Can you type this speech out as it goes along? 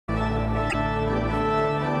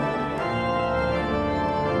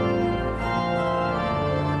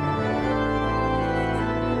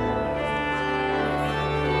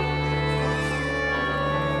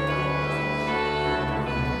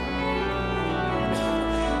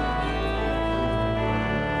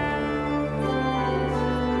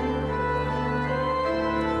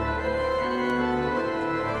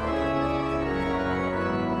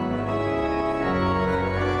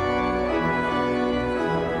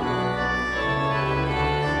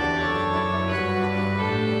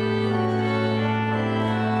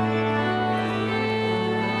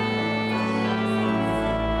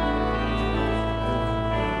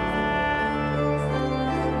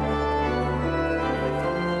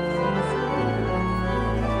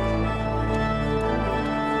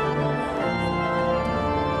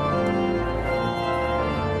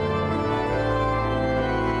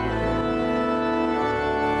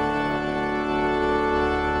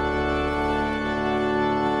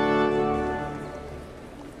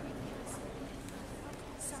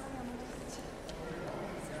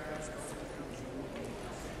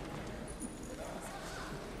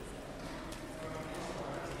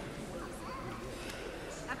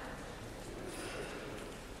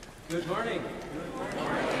Good morning. Good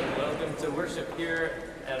morning. Welcome to worship here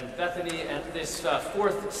at Bethany at this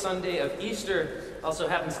fourth Sunday of Easter. Also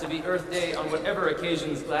happens to be Earth Day. On whatever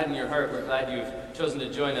occasions gladden your heart, we're glad you've chosen to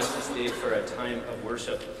join us this day for a time of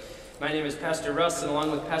worship. My name is Pastor Russ, and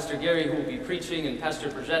along with Pastor Gary, who will be preaching, and Pastor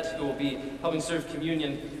Bridgette, who will be helping serve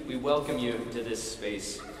communion, we welcome you to this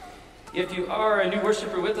space. If you are a new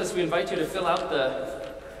worshiper with us, we invite you to fill out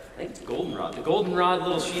I think it's goldenrod. The goldenrod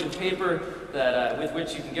little sheet of paper that with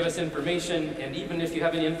which you can give us information, and even if you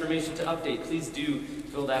have any information to update, please do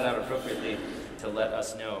fill that out appropriately to let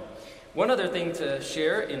us know. One other thing to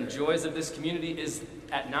share in joys of this community is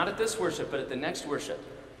not at this worship, but at the next worship.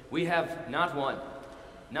 We have not one,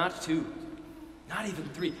 not two, not even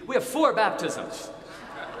three. We have 4 baptisms.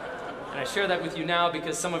 And I share that with you now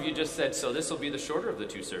because some of you just said, so this will be the shorter of the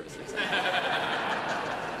 2 services.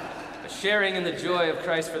 Sharing in the joy of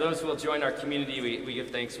Christ for those who will join our community, we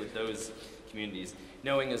give thanks with those communities.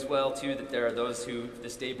 Knowing as well, too, that there are those who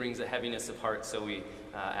this day brings a heaviness of heart, so we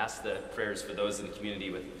ask the prayers for those in the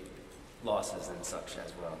community with losses and such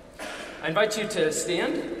as well. I invite you to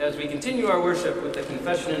stand as we continue our worship with the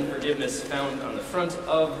confession and forgiveness found on the front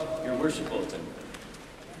of your worship bulletin.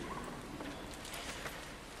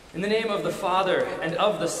 In the name of the Father, and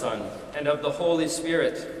of the Son, and of the Holy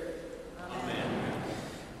Spirit.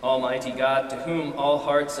 Almighty God, to whom all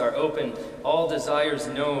hearts are open, all desires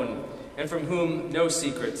known, and from whom no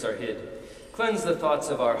secrets are hid, cleanse the thoughts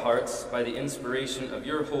of our hearts by the inspiration of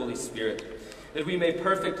your Holy Spirit, that we may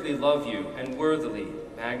perfectly love you and worthily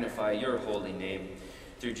magnify your holy name.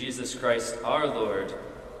 Through Jesus Christ our Lord.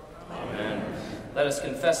 Amen. Let us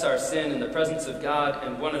confess our sin in the presence of God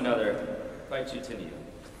and one another. I invite you to kneel.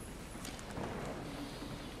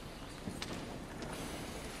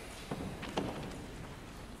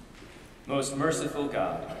 Most merciful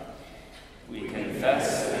God, we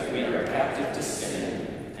confess that we are captive to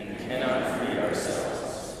sin and cannot free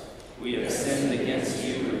ourselves. We have sinned against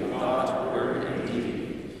you in thought, word, and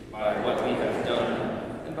deed, by what we have done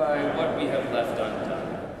and by what we have left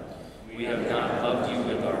undone. We have not loved you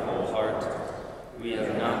with our whole heart. We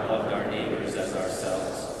have not loved our neighbors as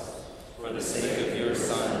ourselves. For the sake of your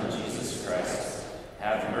Son, Jesus Christ,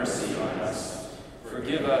 have mercy on us.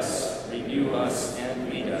 Forgive us, renew us, and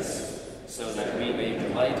lead us, so that we may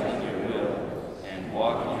delight in your will and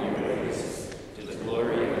walk in your ways, to the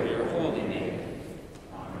glory of your holy name.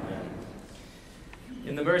 Amen.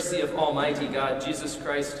 In the mercy of Almighty God, Jesus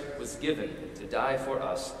Christ was given to die for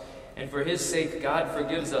us, and for his sake God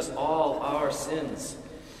forgives us all our sins.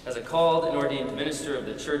 As a called and ordained minister of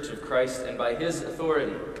the Church of Christ, and by his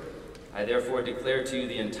authority, I therefore declare to you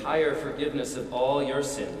the entire forgiveness of all your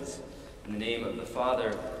sins, in the name of the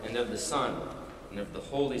Father, and of the Son, and of the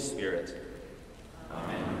Holy Spirit.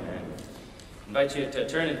 Amen. I invite you to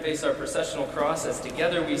turn and face our processional cross as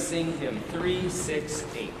together we sing hymn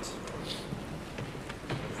 368.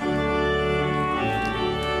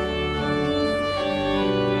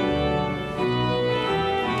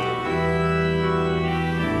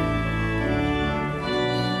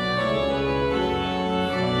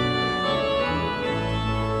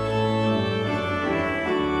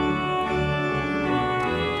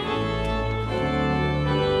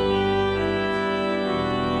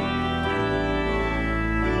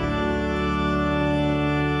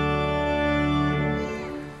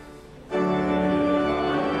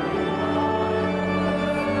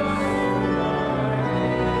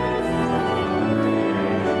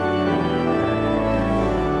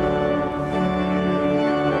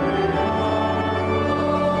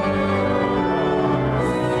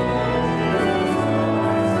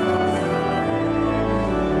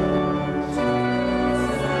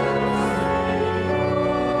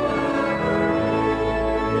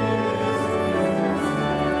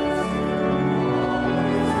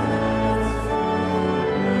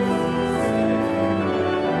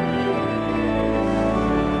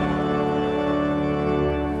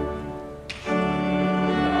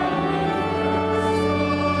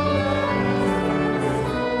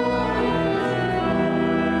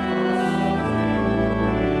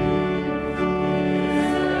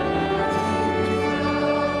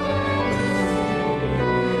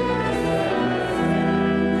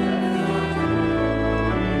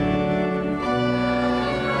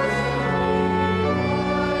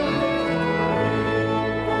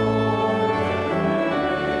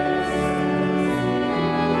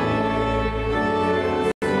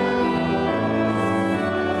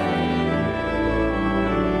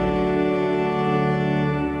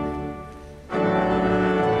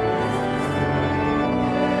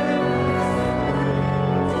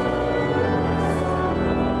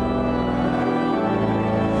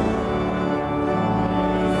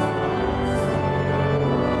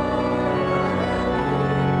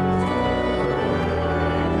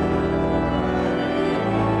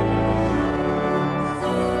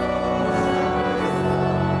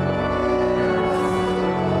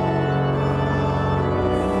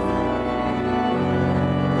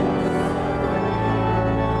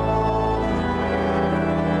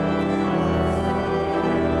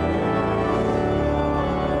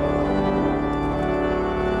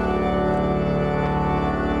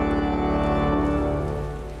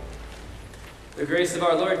 grace of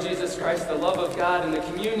our Lord Jesus Christ, the love of God, and the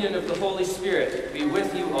communion of the Holy Spirit be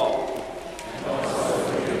with you all. And also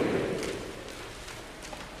with you.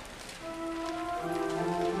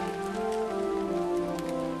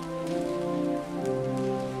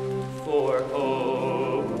 For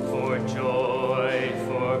hope, for joy,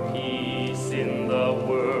 for peace in the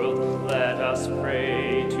world, let us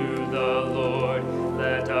pray to the Lord.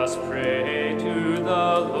 Let us pray to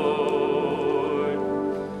the Lord.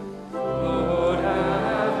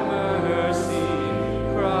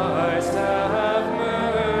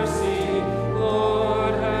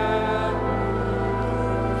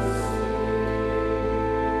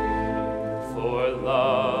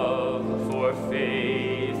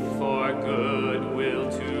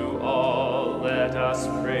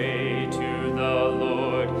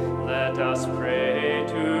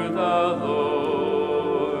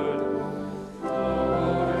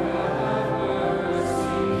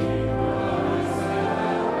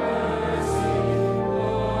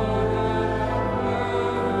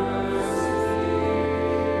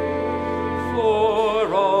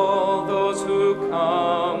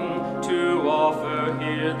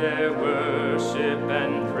 Their worship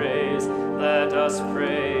and praise. Let us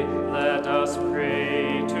pray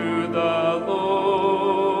to the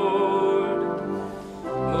Lord.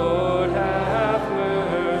 Lord, have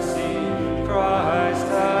mercy. Christ,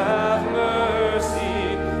 have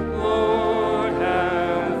mercy. Lord,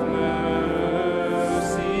 have mercy.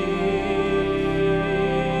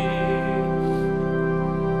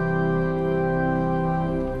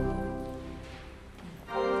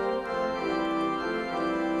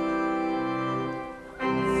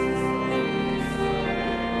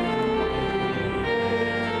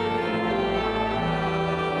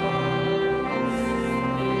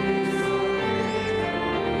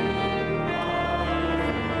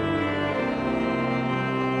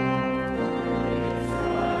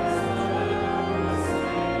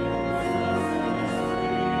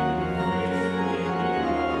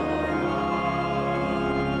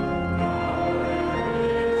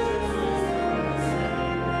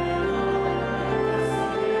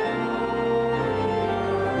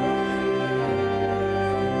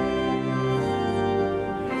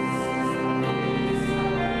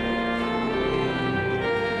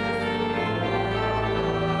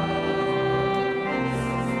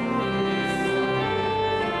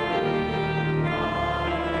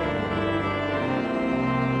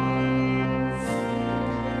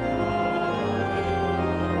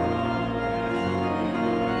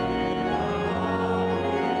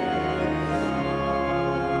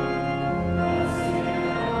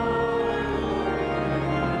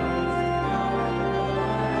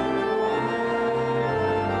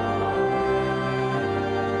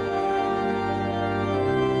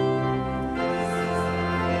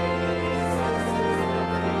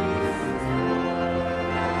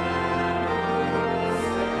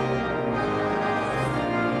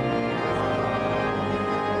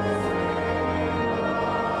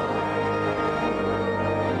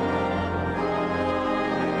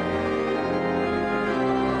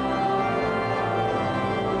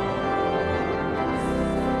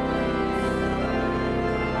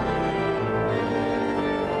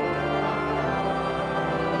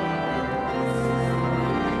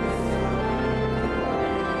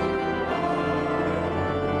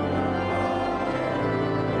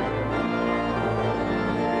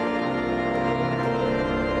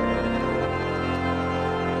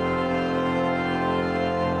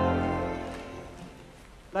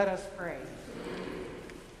 Let us pray.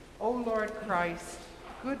 O Lord Christ,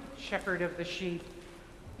 good shepherd of the sheep,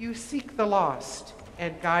 you seek the lost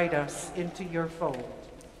and guide us into your fold.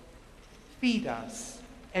 Feed us,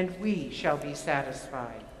 and we shall be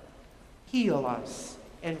satisfied. Heal us,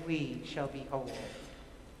 and we shall be whole.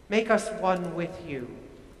 Make us one with you,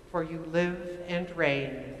 for you live and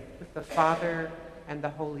reign with the Father and the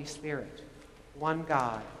Holy Spirit, one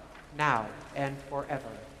God, now and forever.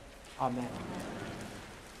 Amen.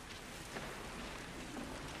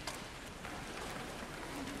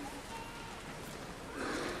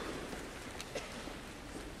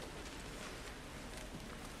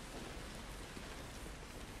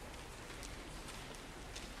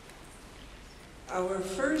 Our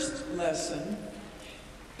first lesson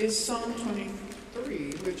is Psalm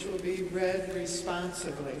 23, which will be read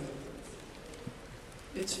responsively.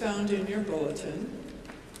 It's found in your bulletin.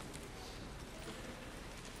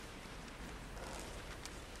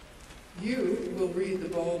 You will read the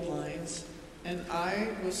bold lines, and I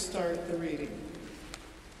will start the reading.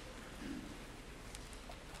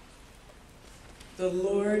 The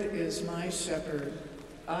Lord is my shepherd,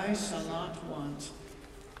 I shall not want.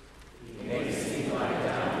 He makes me lie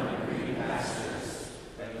down in green pastures,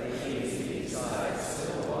 and leads me beside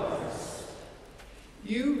still waters.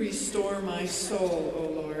 You restore my soul,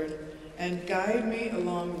 O Lord, and guide me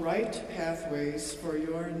along right pathways for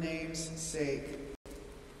your name's sake.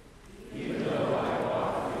 Even though I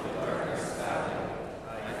walk through the darkest valley,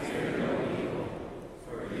 I fear no evil,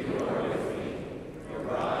 for you are with me. Your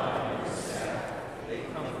rod and your staff, they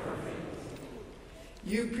comfort me.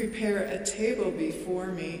 You prepare a table before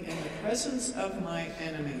me in the presence of my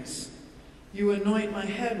enemies. You anoint my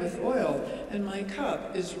head with oil, and my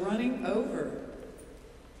cup is running over.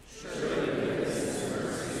 Surely goodness and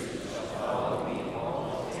mercy shall follow me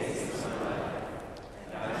all the days of my life,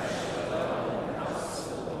 and I shall dwell in the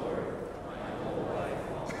house of the Lord my whole life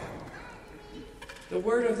long. The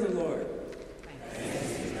word of the Lord.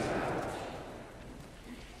 Thanks be to God.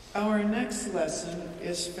 Our next lesson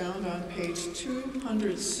is found on page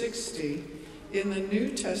 260 in the New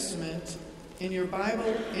Testament, in your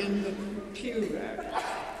Bible, in the pew rack,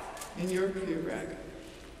 in your pew rack.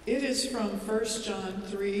 It is from 1 John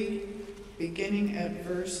 3, beginning at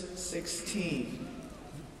verse 16.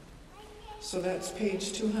 So that's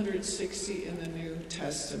page 260 in the New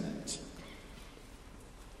Testament.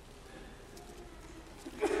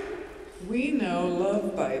 We know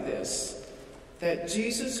love by this, that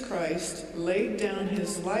Jesus Christ laid down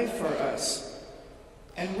his life for us,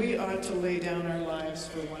 and we ought to lay down our lives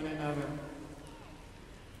for one another.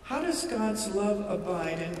 How does God's love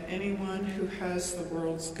abide in anyone who has the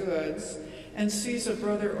world's goods and sees a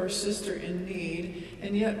brother or sister in need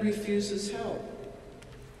and yet refuses help?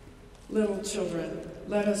 Little children,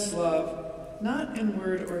 let us love, not in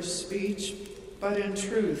word or speech, but in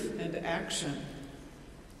truth and action.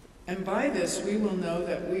 And by this we will know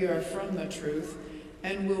that we are from the truth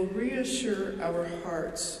and will reassure our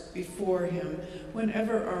hearts before him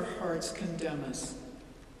whenever our hearts condemn us.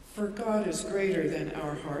 For God is greater than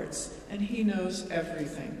our hearts, and he knows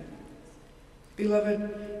everything.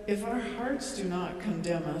 Beloved, if our hearts do not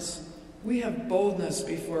condemn us, we have boldness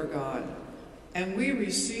before God, and we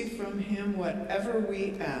receive from him whatever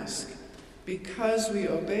we ask, because we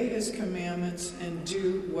obey his commandments and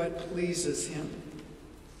do what pleases him.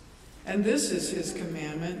 And this is his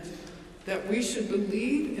commandment, that we should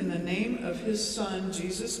believe in the name of his Son,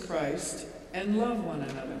 Jesus Christ, and love one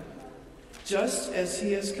another, just as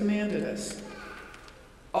he has commanded us.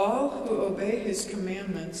 All who obey his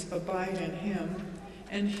commandments abide in him,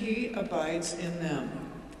 and he abides in them.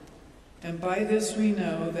 And by this we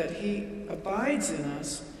know that he abides in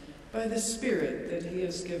us by the Spirit that he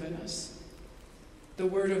has given us. The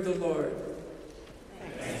word of the Lord.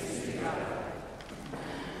 Thanks be to God.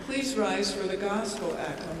 Please rise for the gospel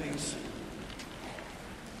acclamation.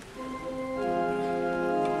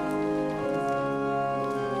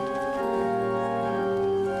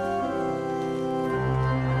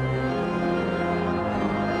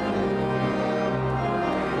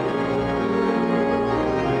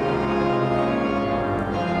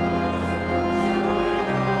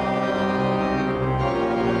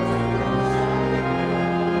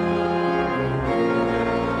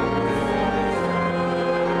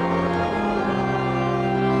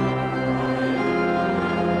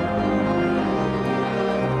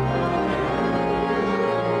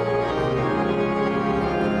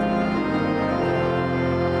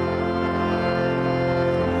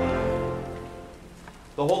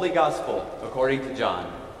 The Holy Gospel according to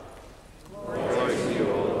John. Glory to you,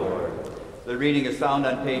 O Lord. The reading is found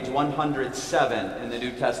on page 107 in the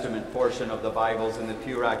New Testament portion of the Bibles in the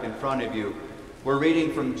pew rack in front of you. We're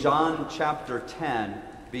reading from John chapter 10,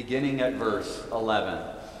 beginning at verse 11,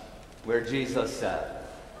 where Jesus said,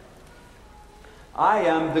 I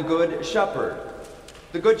am the good shepherd.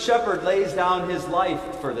 The good shepherd lays down his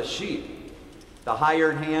life for the sheep. The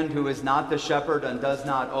hired hand who is not the shepherd and does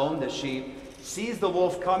not own the sheep sees the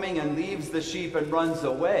wolf coming and leaves the sheep and runs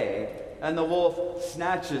away, and the wolf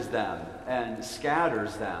snatches them and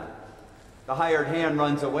scatters them. The hired hand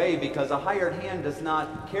runs away because a hired hand does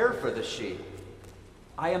not care for the sheep.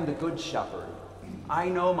 I am the good shepherd. I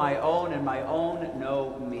know my own, and my own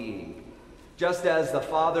know me. Just as the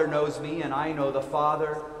Father knows me, and I know the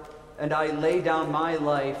Father, and I lay down my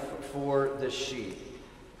life for the sheep.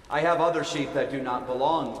 I have other sheep that do not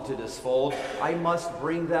belong to this fold. I must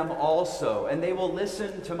bring them also, and they will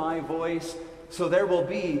listen to my voice. So there will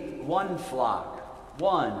be one flock,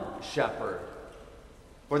 one shepherd.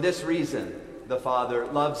 For this reason, the Father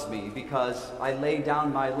loves me, because I lay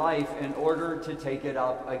down my life in order to take it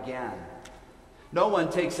up again. No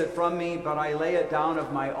one takes it from me, but I lay it down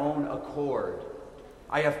of my own accord.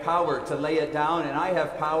 I have power to lay it down, and I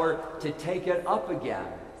have power to take it up again.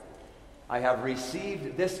 I have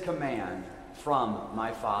received this command from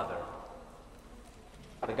my Father.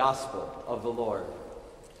 The Gospel of the Lord.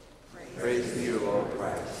 Praise to you, O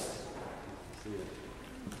Christ.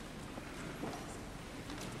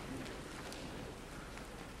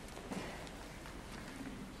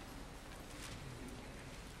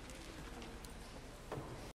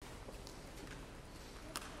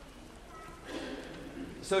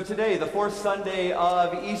 So today, the fourth Sunday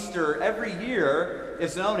of Easter, every year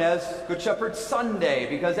is known as Good Shepherd Sunday,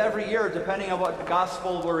 because every year, depending on what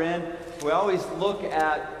gospel we're in, we always look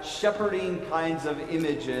at shepherding kinds of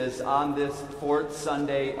images on this fourth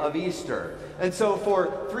Sunday of Easter. And so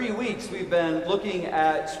for 3 weeks, we've been looking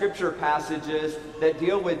at scripture passages that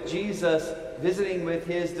deal with Jesus visiting with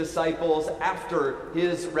his disciples after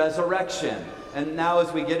his resurrection. And now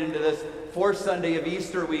as we get into this fourth Sunday of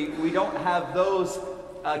Easter, we don't have those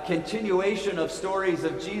continuation of stories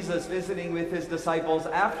of Jesus visiting with his disciples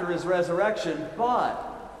after his resurrection, but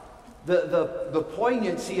the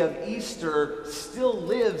poignancy of Easter still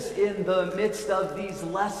lives in the midst of these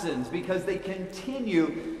lessons, because they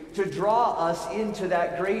continue to draw us into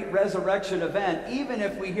that great resurrection event. Even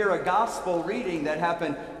if we hear a gospel reading that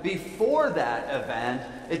happened before that event,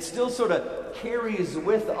 it still sort of carries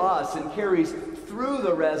with us and carries through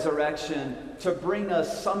the resurrection to bring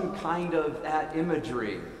us some kind of that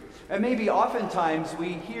imagery. And maybe oftentimes we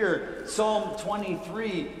hear Psalm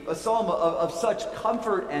 23, a psalm of such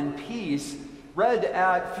comfort and peace, read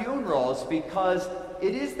at funerals, because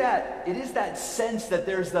it is that sense that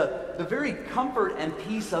there's the very comfort and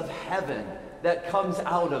peace of heaven that comes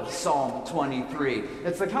out of Psalm 23.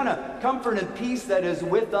 It's the kind of comfort and peace that is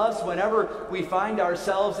with us whenever we find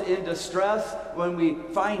ourselves in distress, when we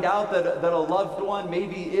find out that a loved one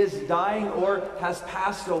maybe is dying or has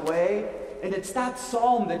passed away. And it's that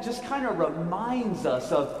psalm that just kind of reminds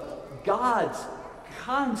us of God's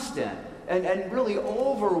constant and really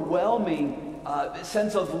overwhelming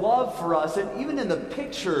sense of love for us. And even in the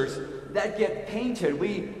pictures that get painted,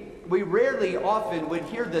 we rarely often would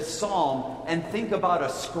hear this psalm and think about a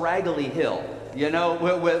scraggly hill,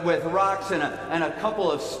 with rocks and a couple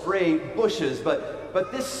of stray bushes.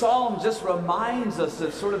 But this psalm just reminds us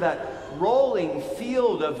of sort of that rolling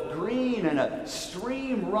field of green and a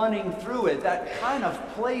stream running through it, that kind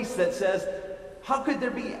of place that says, how could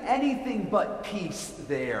there be anything but peace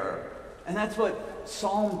there? And that's what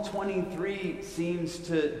Psalm 23 seems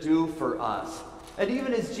to do for us. And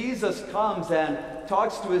even as Jesus comes and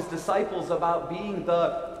talks to his disciples about being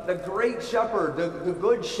the great shepherd, the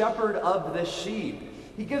good shepherd of the sheep,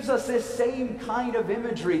 he gives us this same kind of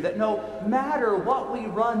imagery that no matter what we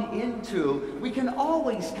run into, we can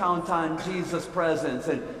always count on Jesus' presence,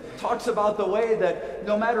 and talks about the way that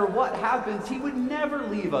no matter what happens, he would never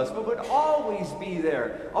leave us, but would always be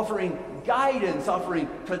there, offering guidance, offering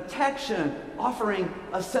protection, offering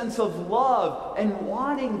a sense of love, and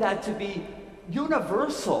wanting that to be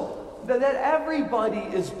universal, that everybody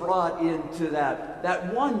is brought into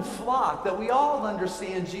that one flock, that we all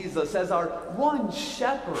understand Jesus as our one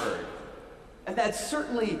shepherd. And that's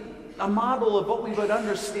certainly a model of what we would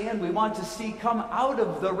understand we want to see come out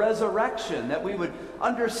of the resurrection, that we would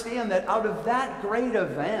understand that out of that great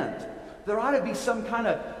event, there ought to be some kind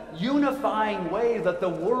of unifying way that the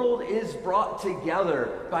world is brought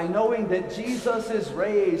together by knowing that Jesus is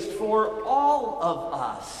raised for all of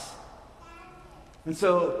us. And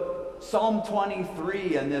so Psalm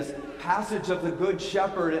 23 and this passage of the Good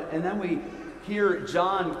Shepherd, and then we hear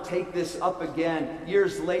John take this up again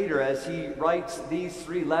years later as he writes these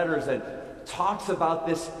 3 letters and talks about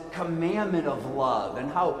this commandment of love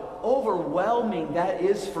and how overwhelming that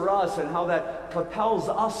is for us and how that propels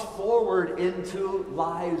us forward into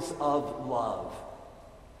lives of love.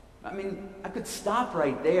 I mean, I could stop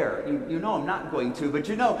right there. You know I'm not going to, but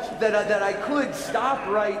you know that I could stop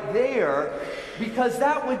right there, because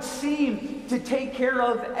that would seem to take care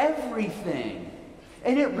of everything.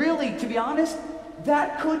 And it really, to be honest,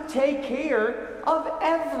 that could take care of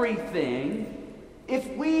everything if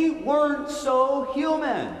we weren't so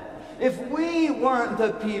human. If we weren't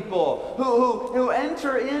the people who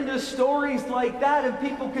enter into stories like that, and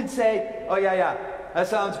people could say, oh yeah, that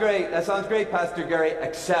sounds great, Pastor Gary,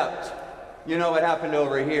 except, you know what happened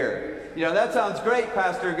over here. That sounds great,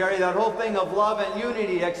 Pastor Gary, that whole thing of love and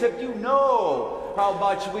unity, except you know how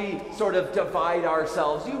much we sort of divide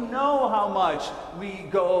ourselves. You know how much we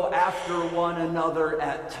go after one another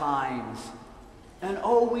at times. And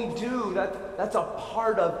we do. That's a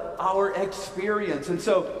part of our experience. And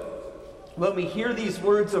so when we hear these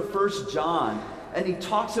words of 1 John, and he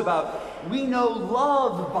talks about, we know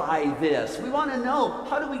love by this. We want to know,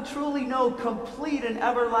 how do we truly know complete and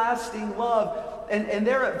everlasting love? And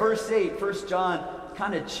there at verse 8, 1 John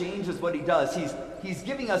kind of changes what he does. He's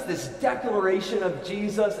giving us this declaration of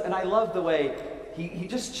Jesus, and I love the way he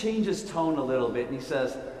just changes tone a little bit, and he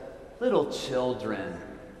says, little children,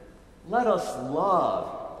 let us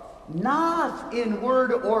love, not in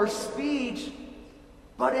word or speech,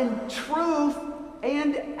 but in truth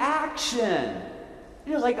and action.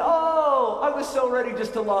 You're like, oh, I was so ready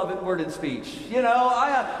just to love in word and speech. You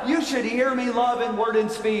know, you should hear me love in word and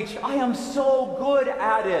speech. I am so good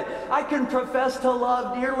at it. I can profess to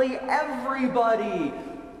love nearly everybody.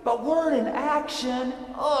 But word and action,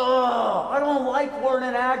 oh, I don't like word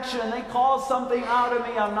and action. They call something out of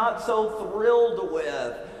me I'm not so thrilled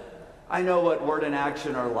with. I know what word and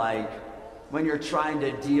action are like when you're trying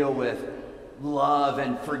to deal with love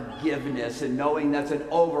and forgiveness and knowing that's an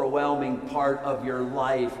overwhelming part of your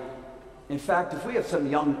life. In fact, if we have some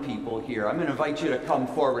young people here, I'm going to invite you to come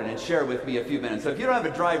forward and share with me a few minutes. So if you don't have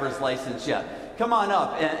a driver's license yet, come on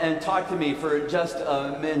up and talk to me for just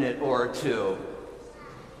a minute or two.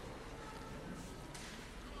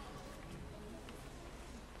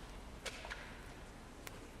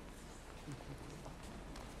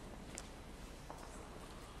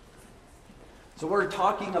 So we're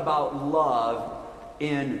talking about love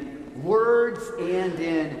in words and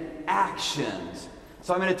in actions.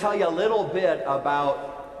 So I'm going to tell you a little bit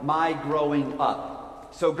about my growing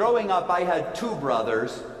up. So growing up, I had two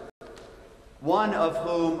brothers, one of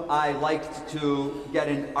whom I liked to get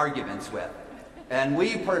in arguments with. And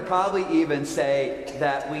we probably even say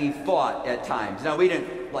that we fought at times. Now, we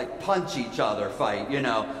didn't like punch each other, fight, you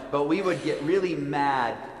know, but we would get really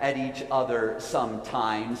mad at each other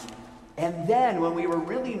sometimes. And then when we were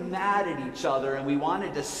really mad at each other and we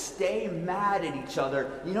wanted to stay mad at each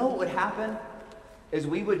other, you know what would happen? Is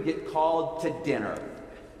we would get called to dinner.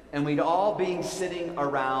 And we'd all be sitting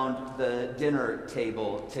around the dinner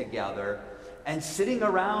table together. And sitting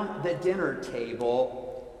around the dinner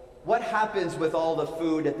table, what happens with all the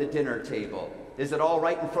food at the dinner table? Is it all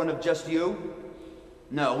right in front of just you?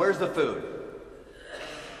 No, where's the food?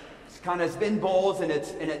 It's kind of in bowls and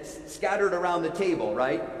it's scattered around the table,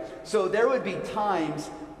 right? So there would be times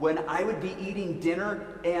when I would be eating dinner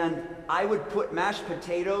and I would put mashed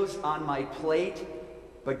potatoes on my plate,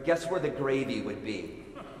 but guess where the gravy would be?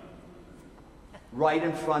 Right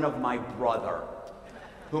in front of my brother,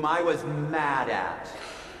 whom I was mad at,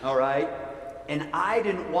 all right? And I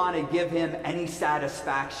didn't want to give him any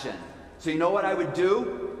satisfaction. So you know what I would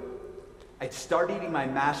do? I'd start eating my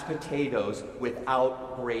mashed potatoes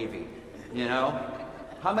without gravy, you know?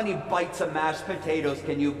 How many bites of mashed potatoes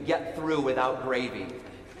can you get through without gravy?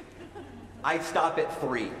 I stop at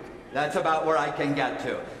 3. That's about where I can get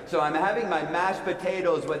to. So I'm having my mashed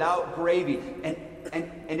potatoes without gravy. And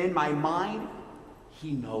in my mind,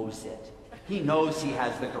 he knows it. He knows he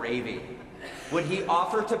has the gravy. Would he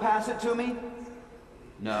offer to pass it to me?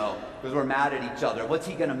 No, because we're mad at each other. What's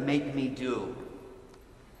he going to make me do?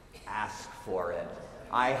 Ask for it.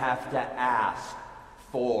 I have to ask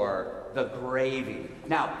for the gravy.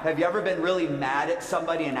 Now, have you ever been really mad at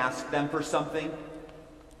somebody and asked them for something?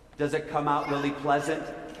 Does it come out really pleasant?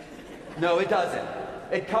 No, it doesn't.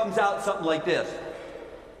 It comes out something like this.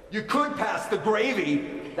 You could pass the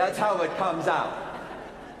gravy. That's how it comes out.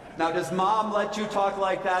 Now, does mom let you talk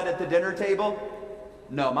like that at the dinner table?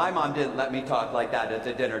 No, my mom didn't let me talk like that at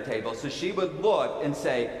the dinner table. So she would look and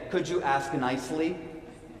say, could you ask nicely?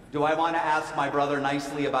 Do I want to ask my brother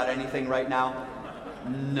nicely about anything right now?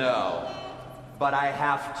 No, but I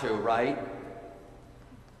have to, right?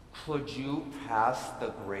 Could you pass the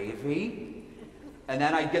gravy? And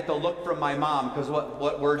then I'd get the look from my mom, because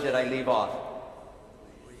what word did I leave off?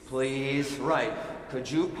 Please, right. Could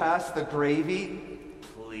you pass the gravy?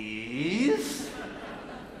 Please?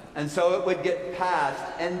 And so it would get passed,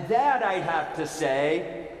 and then I'd have to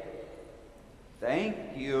say,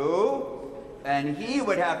 thank you. And he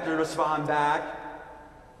would have to respond back,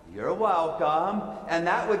 you're welcome. And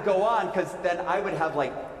that would go on, because then I would have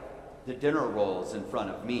like the dinner rolls in front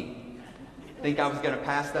of me. Think I was going to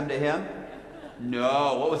pass them to him?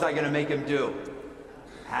 No. What was I going to make him do?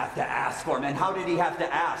 Have to ask for them. And how did he have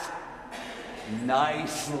to ask?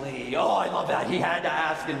 Nicely. Oh, I love that. He had to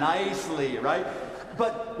ask nicely, right?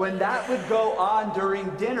 But when that would go on during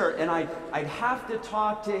dinner, and I'd have to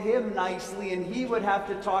talk to him nicely, and he would have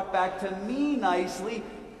to talk back to me nicely,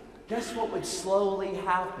 guess what would slowly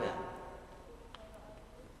happen?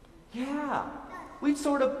 Yeah, we'd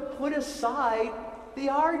sort of put aside the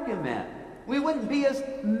argument. We wouldn't be as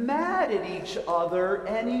mad at each other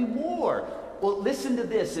anymore. Well, listen to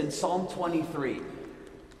this in Psalm 23.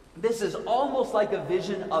 This is almost like a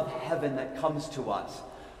vision of heaven that comes to us.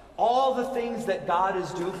 all the things that God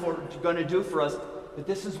is going to do for us. But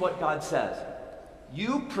this is what God says.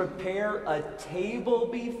 You prepare a table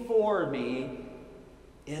before me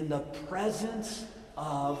in the presence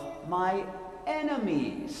of my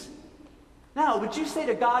enemies. Now, would you say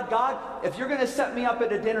to God, God, if you're going to set me up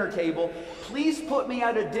at a dinner table, please put me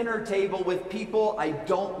at a dinner table with people I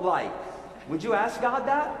don't like? Would you ask God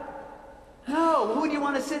that? No. Who do you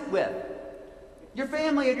want to sit with? Your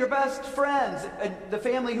family and your best friends, and the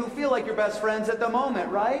family who feel like your best friends at the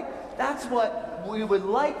moment, right? That's what we would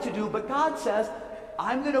like to do, but God says,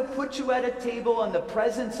 I'm going to put you at a table in the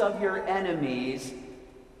presence of your enemies,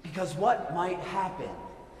 because what might happen?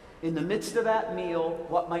 In the midst of that meal,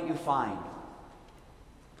 what might you find?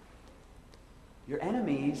 Your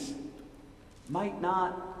enemies might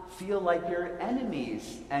not feel like your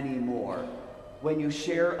enemies anymore when you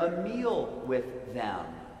share a meal with them.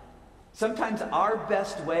 Sometimes our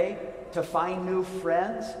best way to find new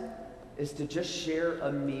friends is to just share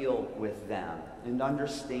a meal with them and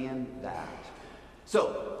understand that.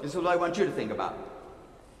 So, this is what I want you to think about.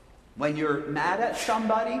 When you're mad at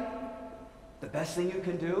somebody, the best thing you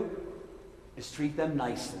can do is treat them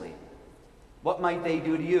nicely. What might they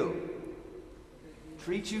do to you?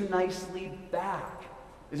 Treat you nicely back.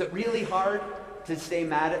 Is it really hard to stay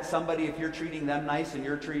mad at somebody if you're treating them nice and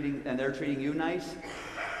they're treating you nice?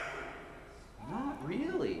 Not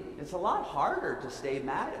really. It's a lot harder to stay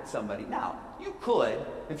mad at somebody. Now, you could.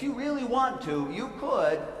 If you really want to, you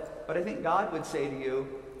could. But I think God would say to you,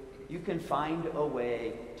 you can find a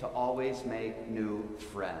way to always make new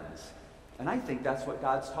friends. And I think that's what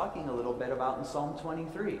God's talking a little bit about in Psalm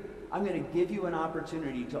 23. I'm going to give you an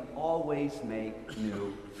opportunity to always make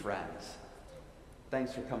new friends.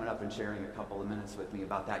 Thanks for coming up and sharing a couple of minutes with me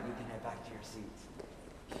about that. You can head back to your seats.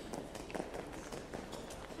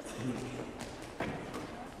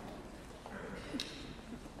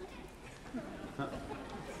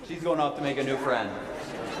 She's going off to make a new friend.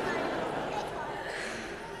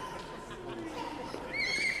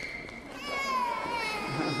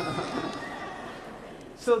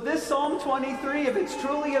 So this Psalm 23, if it's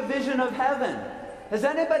truly a vision of heaven, has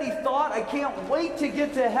anybody thought, I can't wait to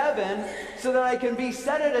get to heaven so that I can be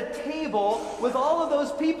set at a table with all of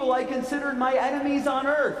those people I considered my enemies on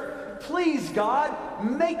earth? Please, God,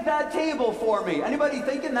 make that table for me. Anybody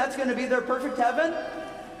thinking that's going to be their perfect heaven?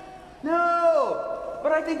 No.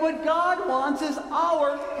 But I think what God wants is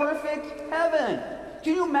our perfect heaven.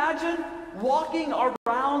 Can you imagine walking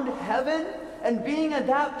around heaven and being at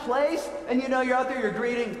that place, and you're out there, you're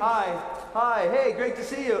greeting, hi, hey, great to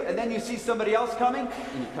see you, and then you see somebody else coming,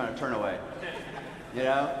 and you kind of turn away.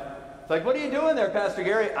 It's like, what are you doing there, Pastor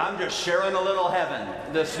Gary? I'm just sharing a little heaven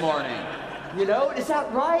this morning. Is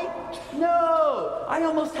that right? No. I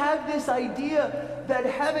almost have this idea that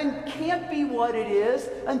heaven can't be what it is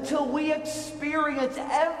until we experience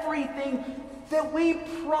everything that we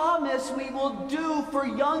promise we will do for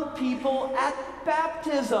young people at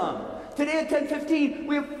baptism. Today at 10:15,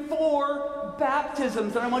 we have 4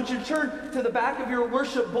 baptisms, and I want you to turn to the back of your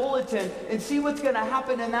worship bulletin and see what's going to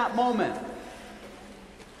happen in that moment.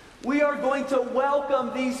 We are going to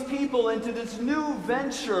welcome these people into this new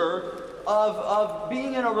venture of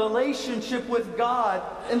being in a relationship with God.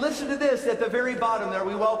 And listen to this at the very bottom there,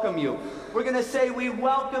 we welcome you. We're going to say, we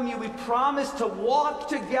welcome you. We promise to walk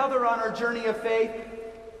together on our journey of faith,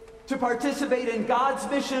 to participate in God's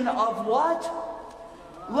mission of what?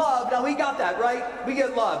 Love. Now we got that, right? We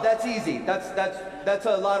get love. That's easy. That's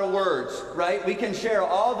a lot of words, right? We can share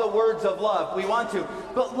all the words of love we want to.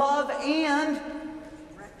 But love and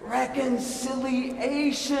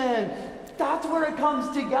reconciliation. That's where it comes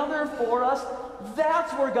together for us.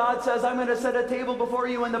 That's where God says, I'm going to set a table before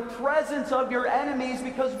you in the presence of your enemies,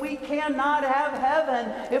 because we cannot have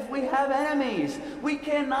heaven if we have enemies. We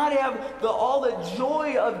cannot have all the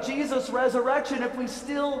joy of Jesus' resurrection if we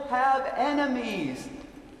still have enemies.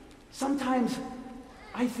 Sometimes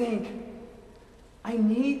I think, I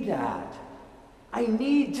need that. I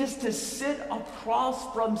need just to sit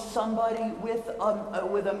across from somebody with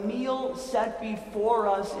a meal set before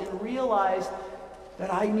us and realize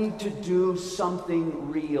that I need to do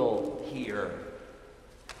something real here.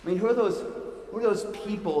 I mean, who are those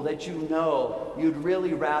people that you'd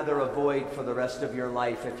really rather avoid for the rest of your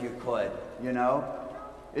life if you could,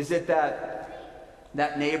 Is it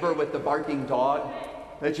that neighbor with the barking dog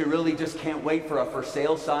that you really just can't wait for a for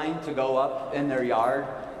sale sign to go up in their yard?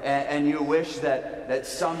 And you wish that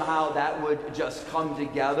somehow that would just come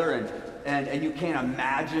together, and you can't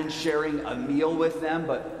imagine sharing a meal with them,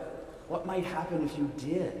 but what might happen if you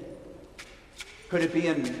did? Could it be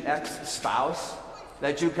an ex-spouse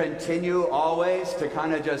that you continue always to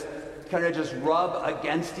kind of just kind of just rub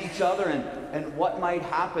against each other, and what might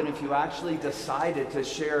happen if you actually decided to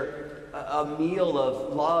share a meal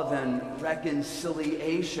of love and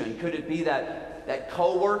reconciliation? Could it be that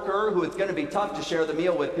coworker who it's going to be tough to share the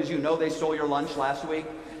meal with because you know they stole your lunch last week,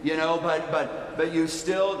 you know, but you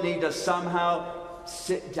still need to somehow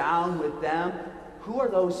sit down with them? Who are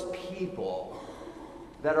those people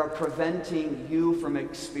that are preventing you from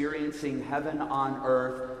experiencing heaven on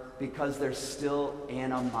earth because there's still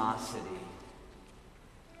animosity?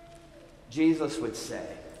 Jesus would say,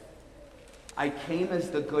 I came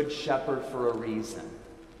as the good shepherd for a reason,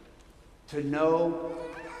 to know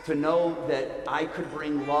that I could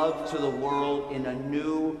bring love to the world in a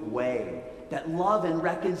new way, that love and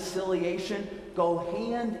reconciliation go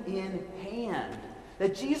hand in hand,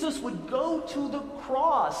 that Jesus would go to the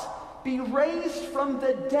cross, be raised from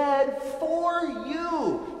the dead for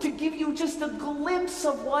you, to give you just a glimpse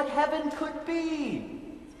of what heaven could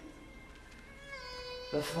be.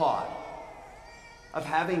 The thought of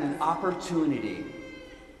having an opportunity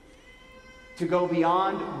to go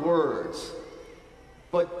beyond words,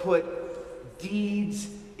 but put deeds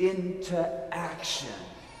into action,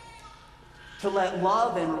 to let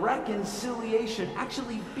love and reconciliation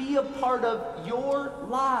actually be a part of your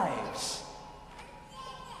lives.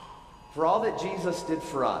 For all that Jesus did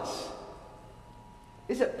for us,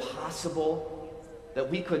 is it possible that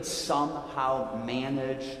we could somehow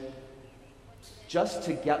manage just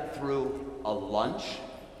to get through a lunch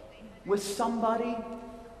with somebody,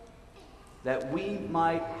 that we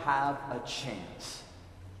might have a chance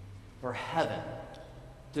for heaven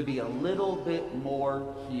to be a little bit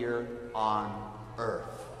more here on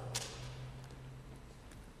earth?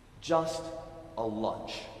 Just a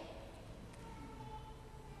lunch.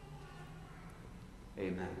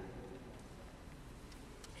 Amen.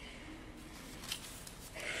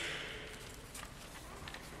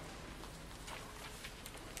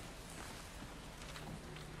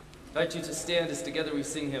 I invite you to stand as together we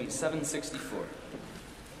sing hymn 764.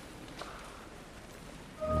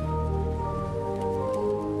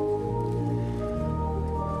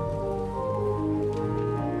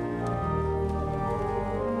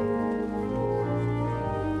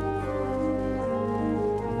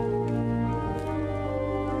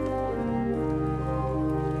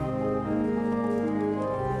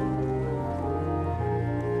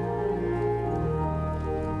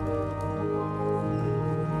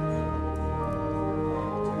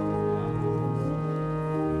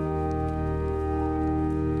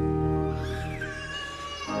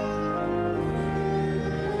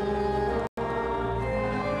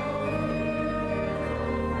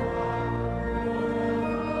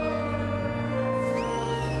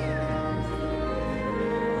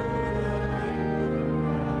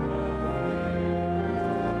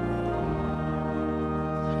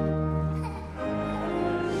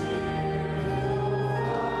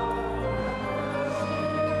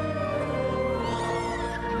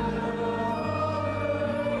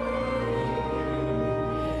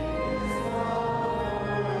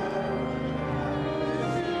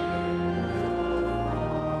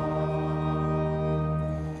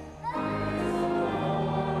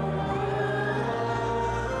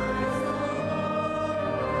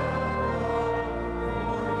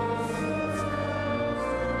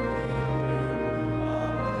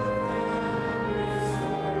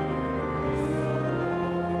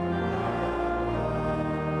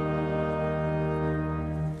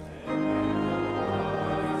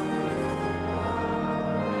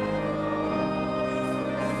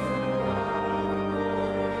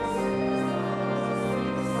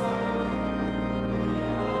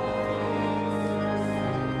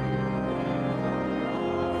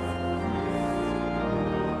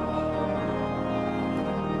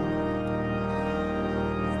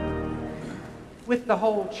 With the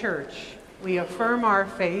whole church, we affirm our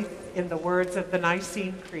faith in the words of the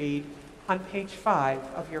Nicene Creed on page 5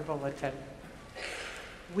 of your bulletin.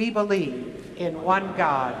 We believe in one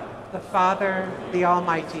God, the Father, the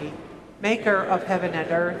Almighty, maker of heaven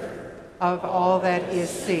and earth, of all that is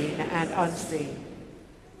seen and unseen.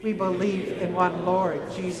 We believe in one Lord,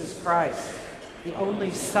 Jesus Christ, the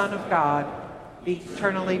only Son of God,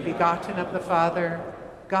 eternally begotten of the Father,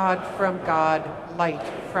 God from God, light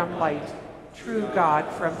from light, true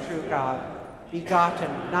God from true God,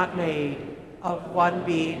 begotten, not made, of one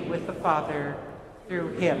being with the Father.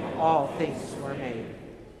 Through him all things were made.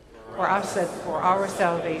 For us and for our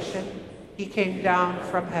salvation, he came down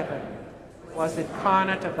from heaven, was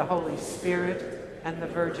incarnate of the Holy Spirit and the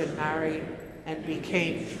Virgin Mary, and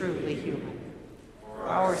became truly human. For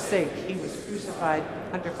our sake, he was crucified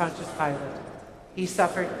under Pontius Pilate. He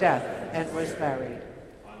suffered death and was buried.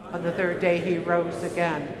 On the third day he rose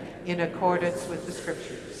again in accordance with the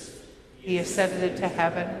Scriptures. He ascended into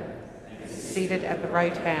heaven, seated at the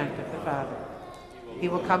right hand of the Father. He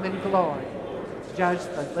will come in glory, to judge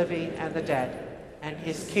the living and the dead, and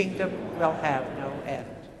his kingdom will have no end.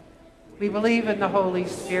 We believe in the Holy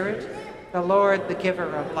Spirit, the Lord, the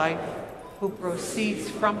giver of life, who proceeds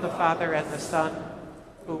from the Father and the Son,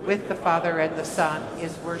 who with the Father and the Son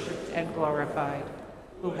is worshipped and glorified,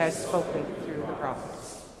 who has spoken through the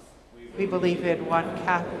prophets. We believe in one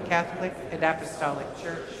Catholic and Apostolic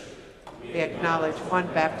Church. We acknowledge one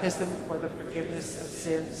baptism for the forgiveness of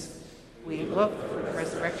sins. We look for the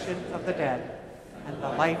resurrection of the dead and the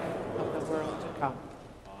life of the world to come.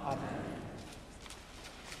 Amen.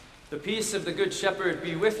 The peace of the Good Shepherd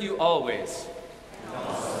be with you always.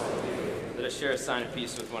 Let us share a sign of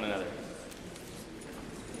peace with one another.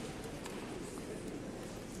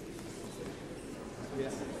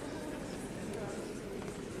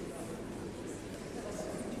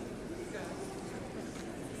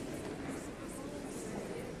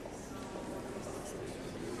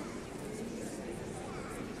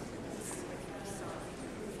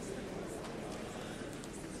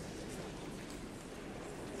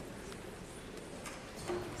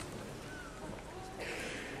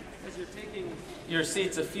 As you're taking your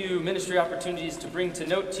seats, a few ministry opportunities to bring to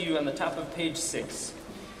note to you on the top of page 6.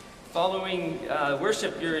 Following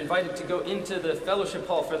worship, you're invited to go into the fellowship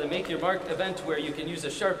hall for the Make Your Mark event, where you can use a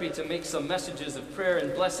Sharpie to make some messages of prayer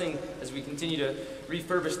and blessing as we continue to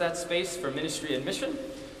refurbish that space for ministry and mission.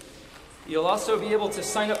 You'll also be able to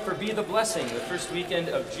sign up for Be the Blessing, the first weekend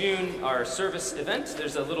of June, our service event.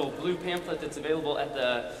 There's a little blue pamphlet that's available at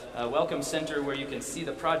the Welcome Center where you can see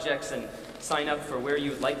the projects and sign up for where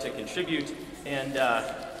you'd like to contribute, and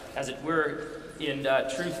as it were, in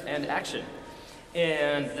truth and action.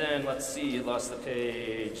 And then, let's see, lost the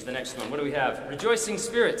page, the next one. What do we have? Rejoicing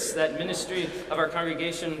Spirits, that ministry of our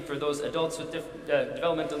congregation for those adults with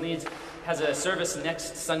developmental needs, has a service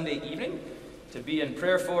next Sunday evening to be in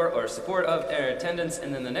prayer for or support of their attendance.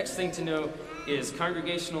 And then the next thing to know is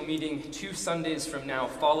congregational meeting 2 Sundays from now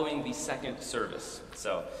following the second service.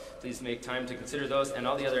 So please make time to consider those and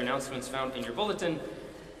all the other announcements found in your bulletin.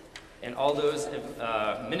 And all those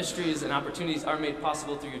ministries and opportunities are made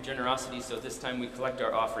possible through your generosity, so this time we collect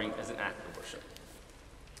our offering as an act of worship.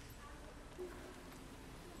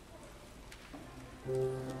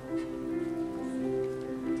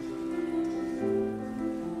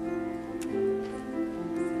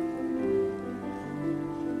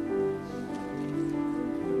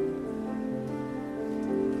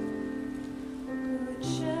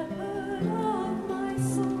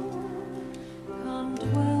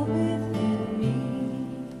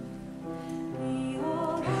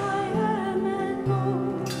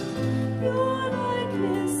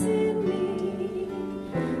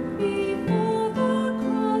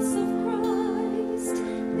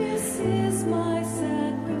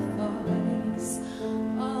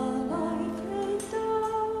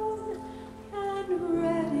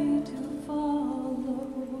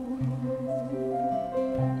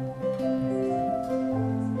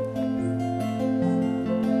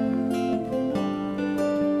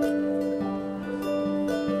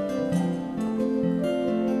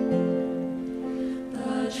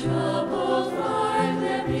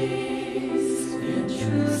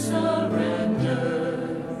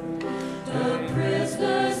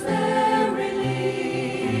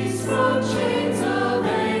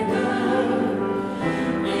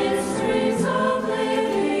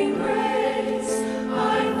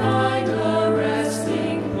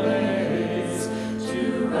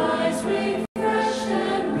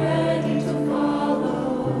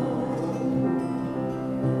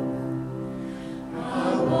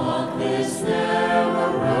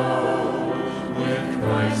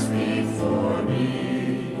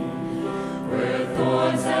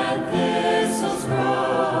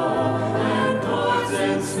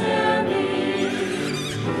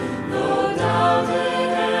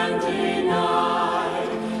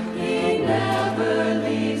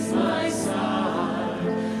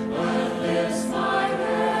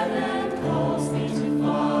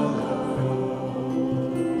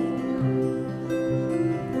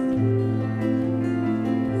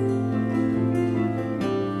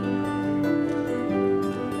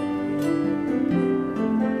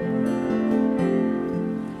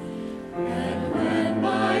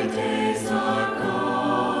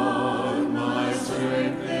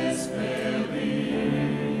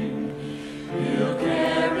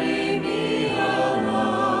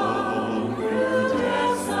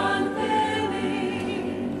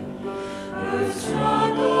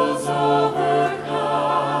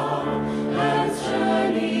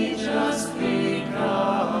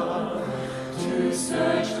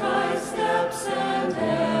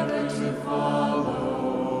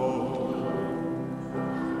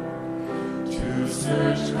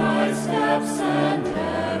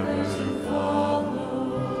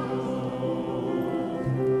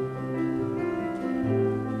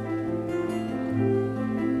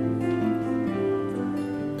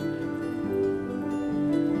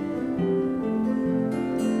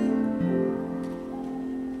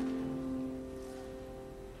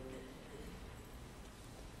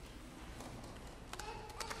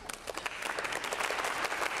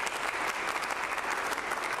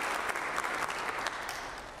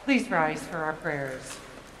 Please rise for our prayers.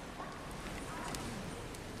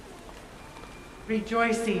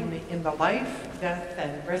 Rejoicing in the life, death,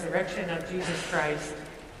 and resurrection of Jesus Christ,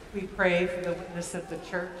 we pray for the witness of the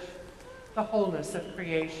church, the wholeness of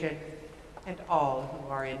creation, and all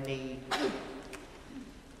who are in need.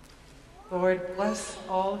 Lord, bless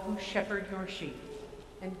all who shepherd your sheep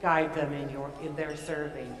and guide them in their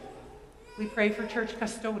serving. We pray for church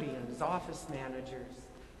custodians, office managers,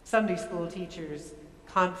 Sunday school teachers,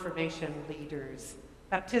 confirmation leaders,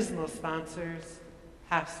 baptismal sponsors,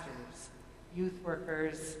 pastors, youth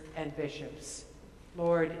workers, and bishops.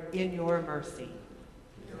 Lord, in your mercy,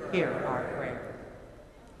 hear our prayer.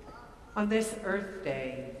 On this Earth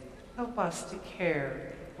Day, help us to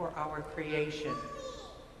care for our creation,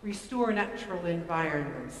 restore natural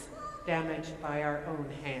environments damaged by our own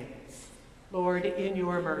hands. Lord, in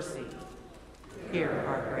your mercy, hear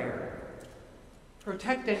our prayer.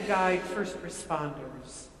 Protect and guide first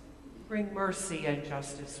responders. Bring mercy and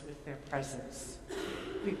justice with their presence.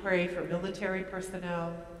 We pray for military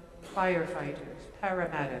personnel, firefighters,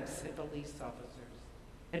 paramedics, and police officers,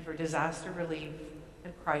 and for disaster relief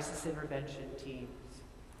and crisis intervention teams.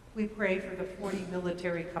 We pray for the 40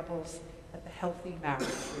 military couples at the Healthy Marriage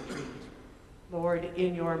Retreat. Lord,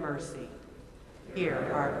 in your mercy, hear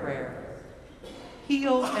our prayer.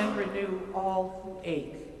 Heal and renew all who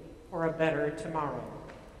ache for a better tomorrow.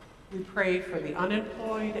 We pray for the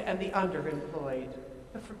unemployed and the underemployed,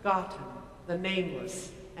 the forgotten, the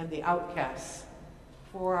nameless, and the outcasts,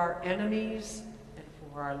 for our enemies and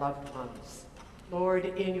for our loved ones. Lord,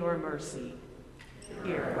 in your mercy,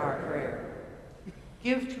 hear our prayer.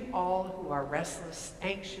 Give to all who are restless,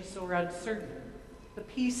 anxious, or uncertain the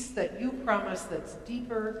peace that you promise that's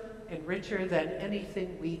deeper and richer than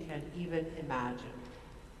anything we can even imagine.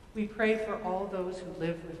 We pray for all those who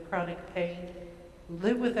live with chronic pain, who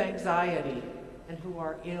live with anxiety, and who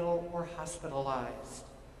are ill or hospitalized.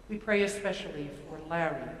 We pray especially for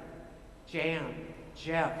Larry, Jan,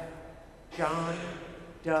 Jeff, John,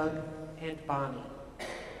 Doug, and Bonnie.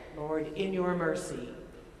 Lord, in your mercy,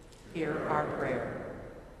 hear our prayer.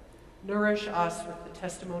 Nourish us with the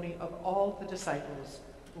testimony of all the disciples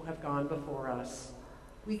who have gone before us.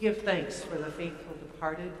 We give thanks for the faithful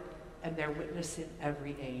departed and their witness in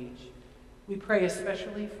every age. We pray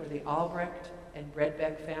especially for the Albrecht and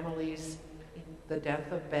Redbeck families in the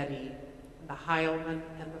death of Betty, and the Heilman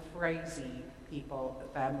and the Frazee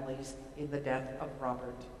families in the death of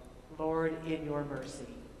Robert. Lord, in your mercy,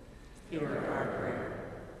 hear our prayer.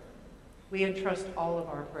 We entrust all of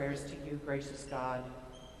our prayers to you, gracious God.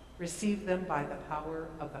 Receive them by the power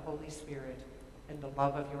of the Holy Spirit and the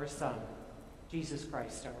love of your Son, Jesus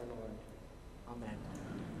Christ our Lord. Amen.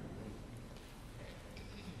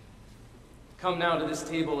 Come now to this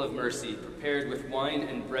table of mercy, prepared with wine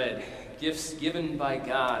and bread, gifts given by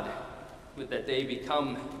God, with that they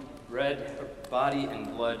become body and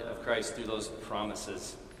blood of Christ through those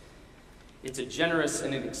promises. It's a generous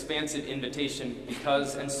and an expansive invitation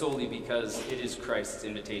because and solely because it is Christ's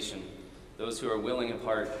invitation. Those who are willing of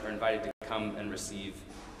heart are invited to come and receive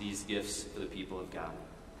these gifts for the people of God.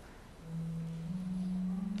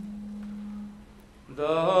 The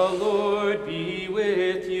Lord be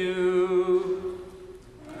with you.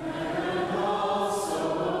 And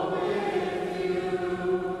also with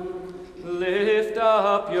you. Lift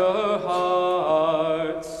up your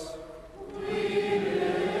hearts. We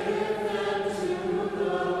lift them to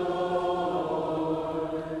the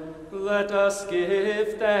Lord. Let us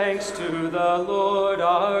give thanks to the Lord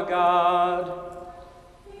our God.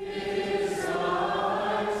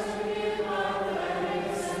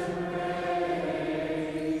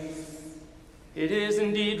 It is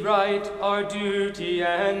indeed right, our duty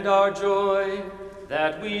and our joy,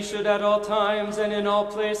 that we should at all times and in all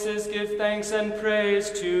places give thanks and praise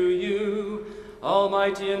to you,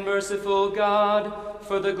 Almighty and merciful God,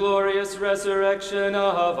 for the glorious resurrection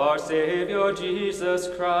of our Savior Jesus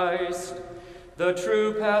Christ, the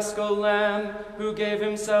true Paschal Lamb, who gave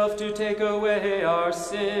himself to take away our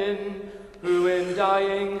sin, who in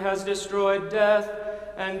dying has destroyed death,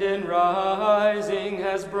 and in rising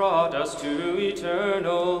has brought us to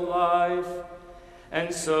eternal life.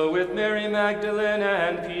 And so with Mary Magdalene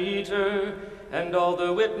and Peter, and all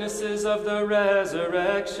the witnesses of the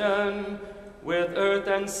resurrection, with earth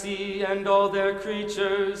and sea and all their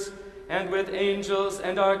creatures, and with angels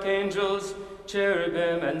and archangels,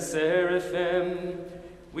 cherubim and seraphim,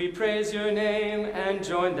 we praise your name and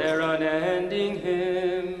join their unending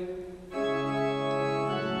hymn.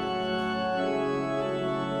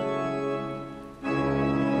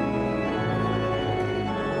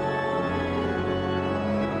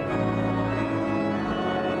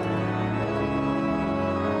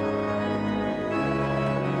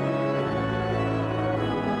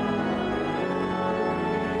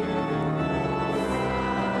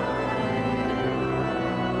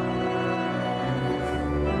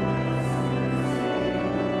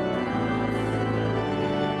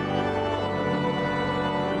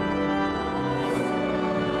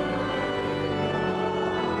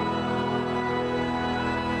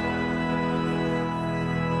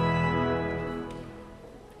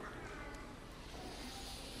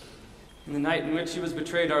 night in which he was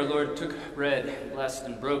betrayed, our Lord took bread, blessed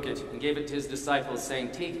and broke it, and gave it to his disciples,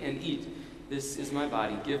 saying, "Take and eat. This is my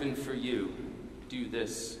body, given for you. Do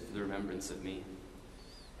this for the remembrance of me."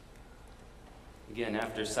 Again,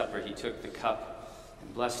 after supper, he took the cup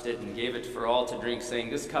and blessed it and gave it for all to drink, saying,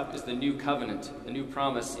 "This cup is the new covenant, the new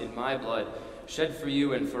promise in my blood, shed for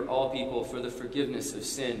you and for all people for the forgiveness of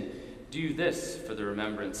sin. Do this for the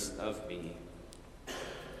remembrance of me."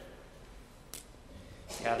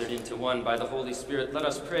 Gathered into one by the Holy Spirit, let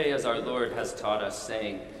us pray as our Lord has taught us,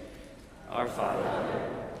 saying, "Our Father,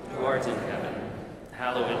 who art in heaven,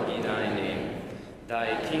 hallowed be thy name.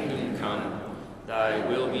 Thy kingdom come, thy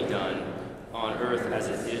will be done, on earth as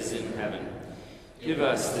it is in heaven. Give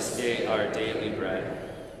us this day our daily bread,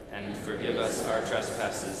 and forgive us our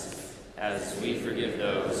trespasses, as we forgive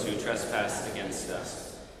those who trespass against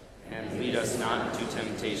us. And lead us not into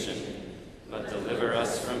temptation, but deliver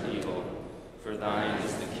us from evil. For thine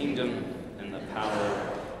is the kingdom, and the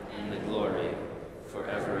power, and the glory,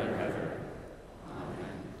 forever and ever.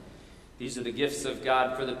 Amen. These are the gifts of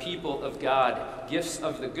God for the people of God, gifts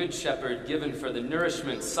of the Good Shepherd, given for the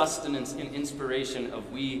nourishment, sustenance, and inspiration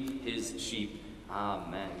of we, his sheep.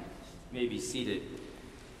 Amen. You may be seated.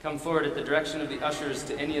 Come forward at the direction of the ushers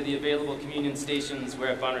to any of the available communion stations,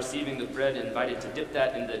 where upon receiving the bread, invited to dip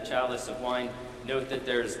that in the chalice of wine. Note that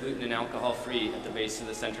there's gluten and alcohol-free at the base of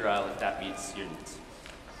the center aisle if that meets your needs.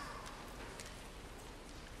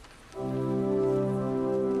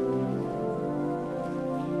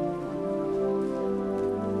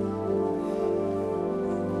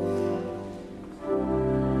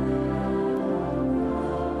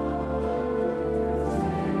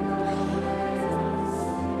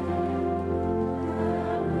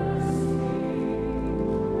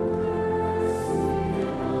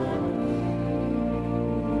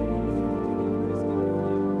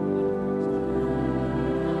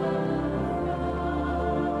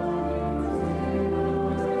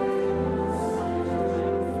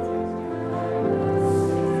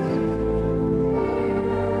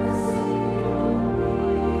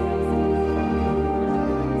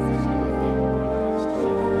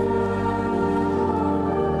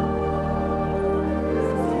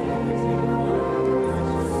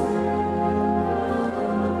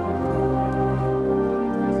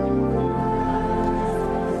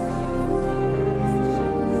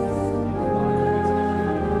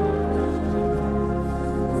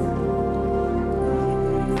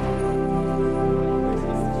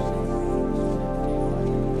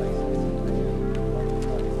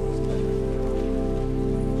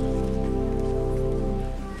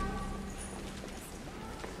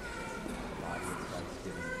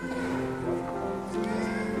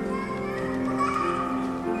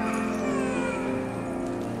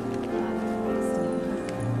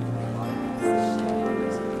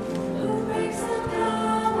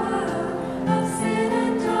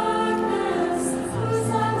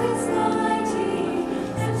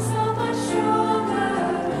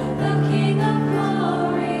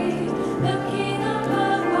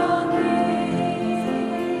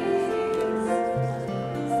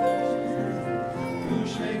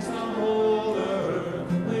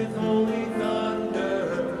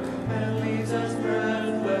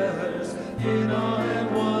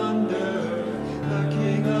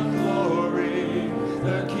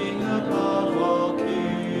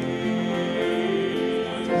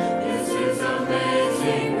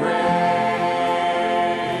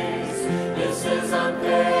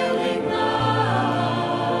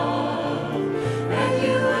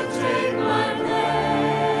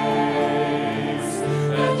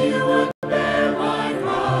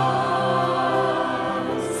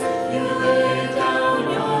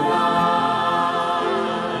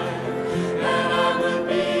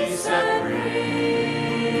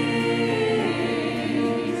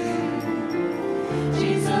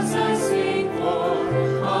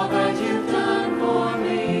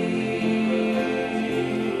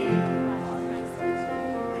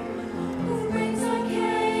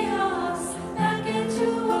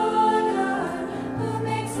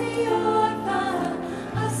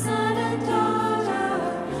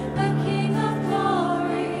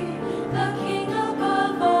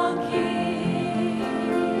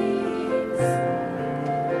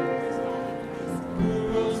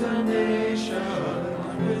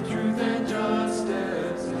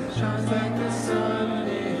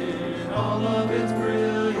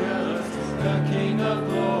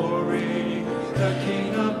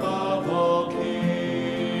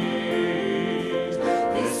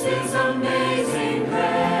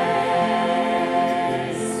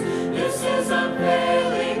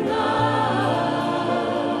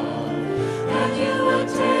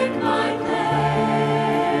 Take my place.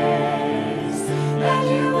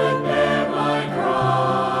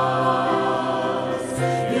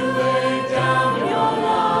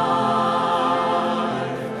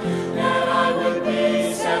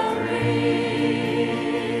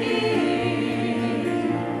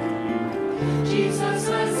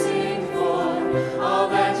 all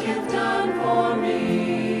that you've done for me.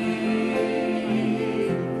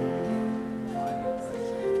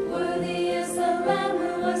 Worthy is the Lamb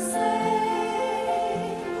who was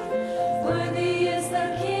slain. Worthy is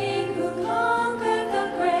the King who conquered the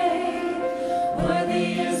grave.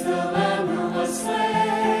 Worthy is the Lamb who was slain.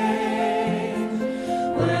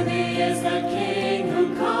 Worthy is the King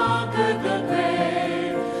who conquered the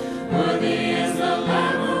grave. Worthy is the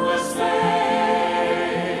Lamb who was slain.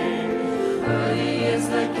 Worthy is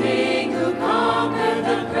the King who conquered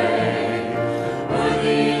the grave.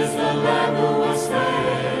 Worthy is the Lamb who was slain.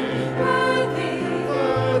 Worthy,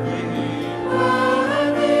 worthy,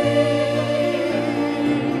 worthy.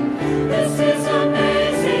 This is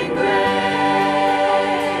amazing grace.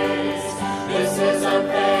 This is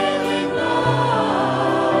unfailing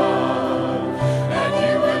love. That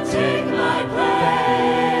you would take my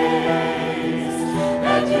place.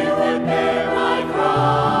 That you would bear my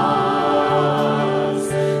cross.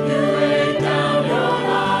 You laid down your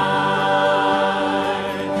life.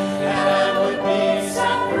 That I would be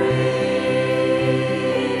set free.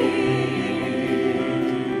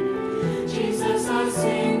 Jesus, I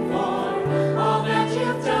sing for all that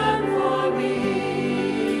you've done for me.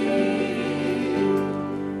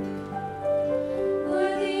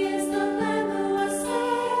 Worthy is the Lamb who was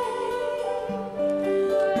slain.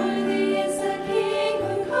 Worthy is the King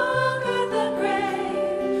who conquered the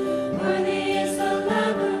grave. Worthy is the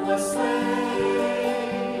Lamb who was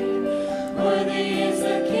slain. Worthy is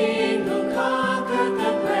the King who conquered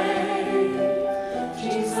the grave.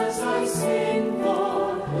 Jesus, I sing for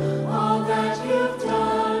all that you've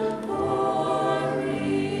done for me.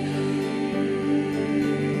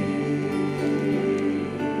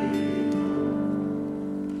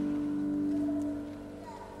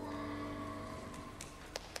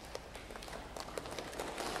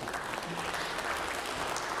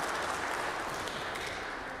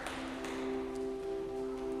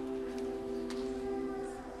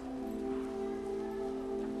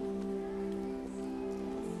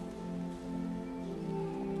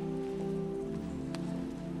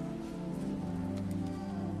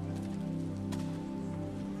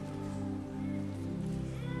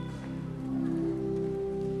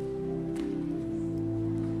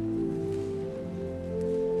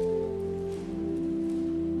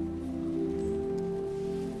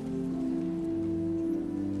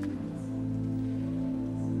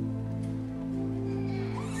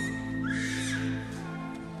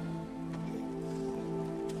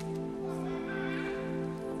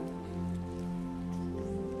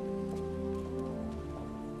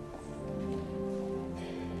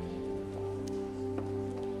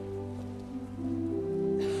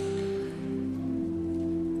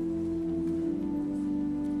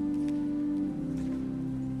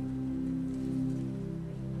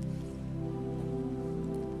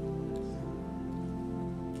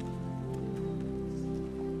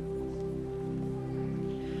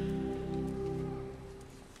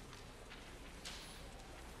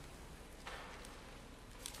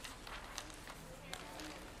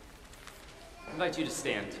 I invite you to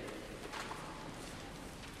stand.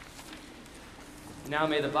 Now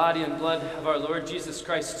may the body and blood of our Lord Jesus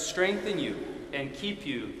Christ strengthen you and keep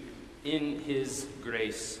you in his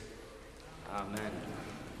grace. Amen.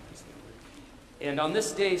 And on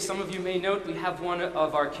this day, some of you may note we have one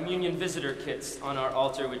of our communion visitor kits on our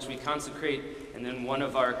altar, which we consecrate, and then one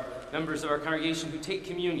of our members of our congregation who take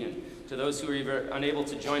communion to those who are either unable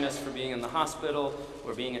to join us for being in the hospital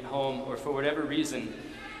or being at home or for whatever reason.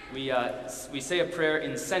 We say a prayer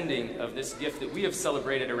in sending of this gift that we have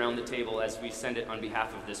celebrated around the table as we send it on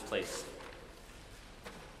behalf of this place.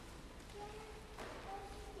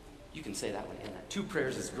 You can say that one, Anna. 2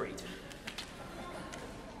 prayers is great.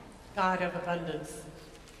 God of abundance,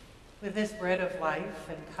 with this bread of life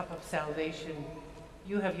and cup of salvation,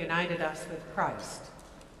 you have united us with Christ,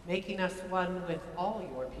 making us one with all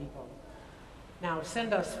your people. Now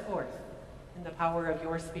send us forth in the power of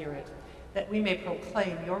your Spirit, that we may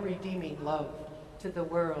proclaim your redeeming love to the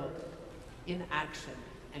world in action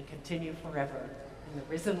and continue forever in the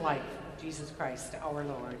risen life of Jesus Christ our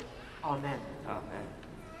Lord. Amen. Amen.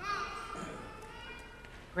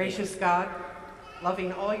 Gracious God,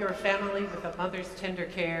 loving all your family with a mother's tender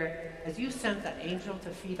care, as you sent the angel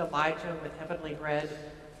to feed Elijah with heavenly bread,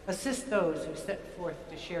 assist those who set forth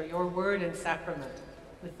to share your word and sacrament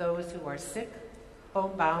with those who are sick,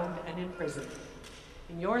 homebound, and in prison.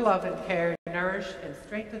 In your love and care, nourish and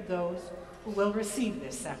strengthen those who will receive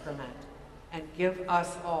this sacrament, and give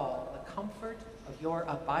us all the comfort of your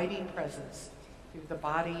abiding presence through the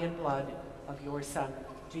body and blood of your Son,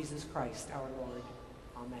 Jesus Christ our Lord.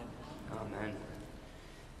 Amen. Amen.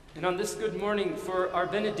 And on this good morning, for our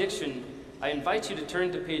benediction, I invite you to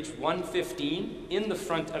turn to page 115 in the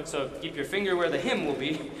front of, so keep your finger where the hymn will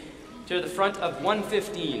be, to the front of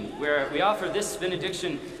 115, where we offer this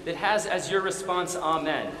benediction that has as your response,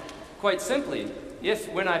 Amen. Quite simply,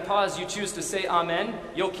 if when I pause you choose to say Amen,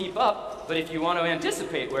 you'll keep up, but if you want to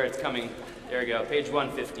anticipate where it's coming, there we go, page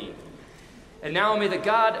 115. And now may the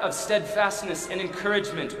God of steadfastness and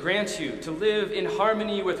encouragement grant you to live in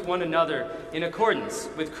harmony with one another in accordance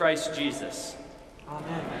with Christ Jesus.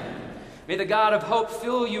 Amen. May the God of hope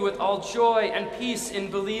fill you with all joy and peace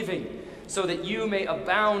in believing, so that you may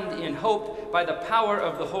abound in hope by the power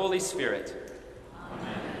of the Holy Spirit.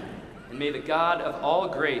 Amen. And may the God of all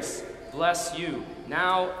grace bless you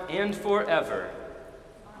now and forever.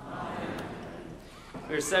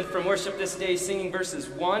 We are sent from worship this day singing verses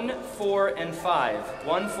 1, 4, and 5.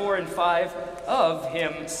 1, 4, and 5 of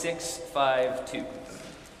hymn 652.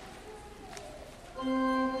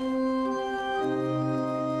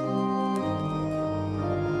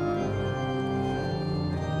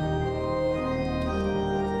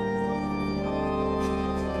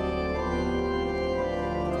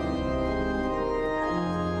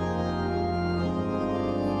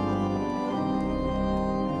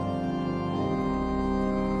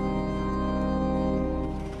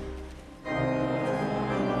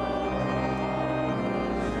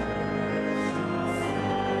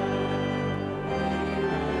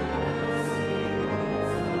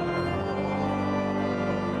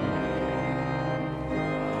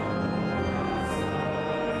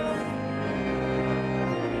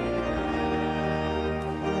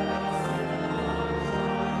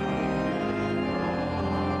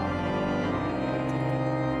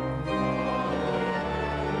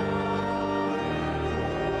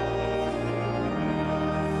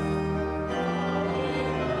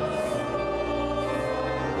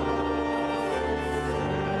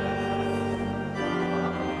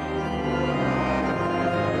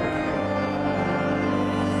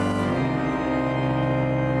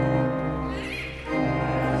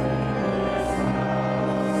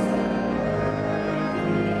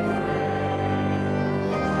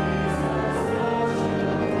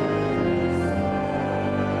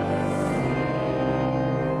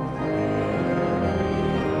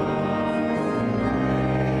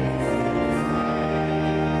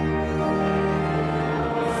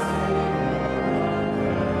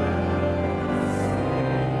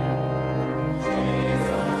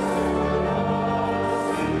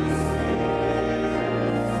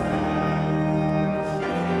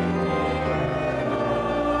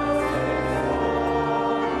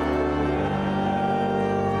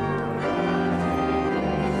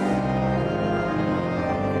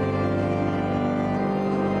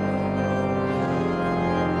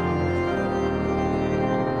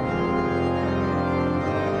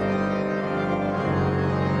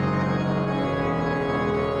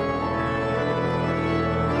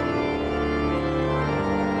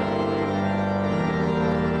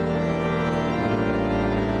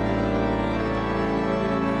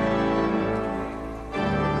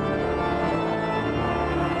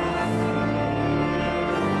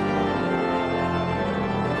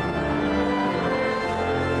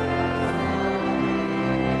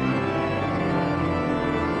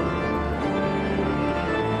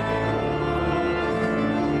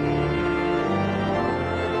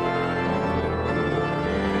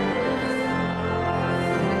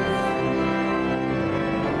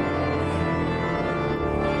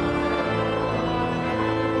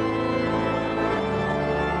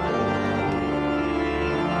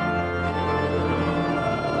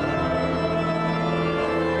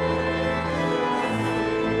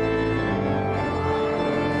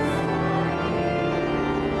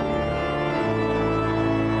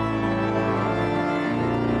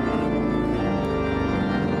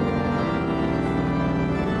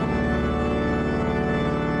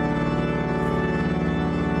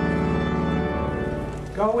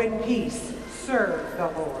 Go in peace, serve the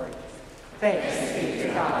Lord. Thanks be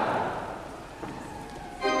to God.